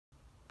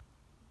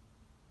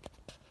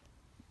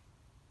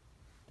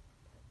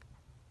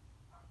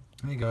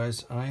Hey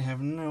guys, I have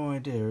no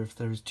idea if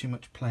there is too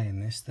much play in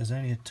this. There's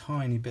only a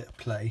tiny bit of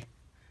play.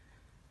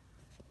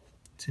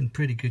 It's in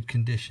pretty good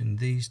condition.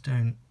 These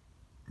don't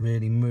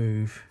really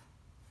move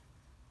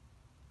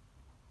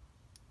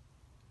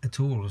at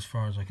all as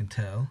far as I can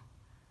tell.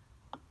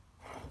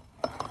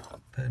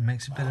 But it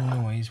makes a bit of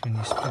noise when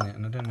you spin it,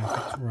 and I don't know if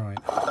that's right.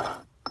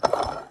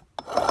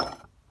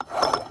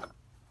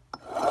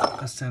 It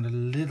does sound a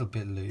little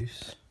bit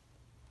loose,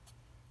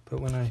 but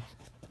when I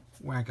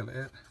waggle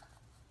it,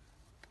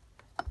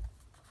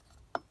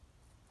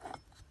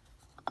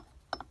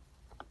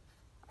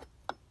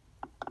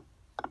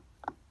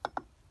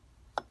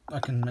 I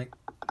can make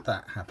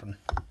that happen.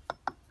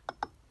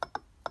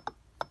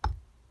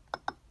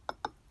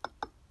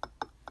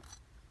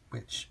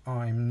 Which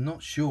I'm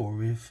not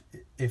sure if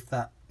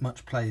that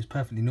much play is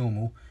perfectly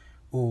normal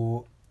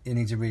or it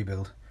needs a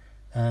rebuild.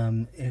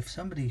 If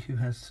somebody who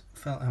has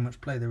felt how much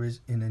play there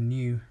is in a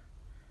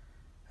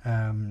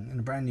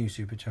brand new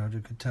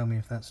supercharger could tell me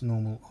if that's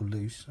normal or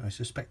loose, I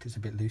suspect it's a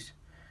bit loose,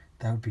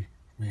 that would be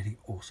really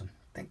awesome.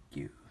 Thank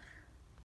you.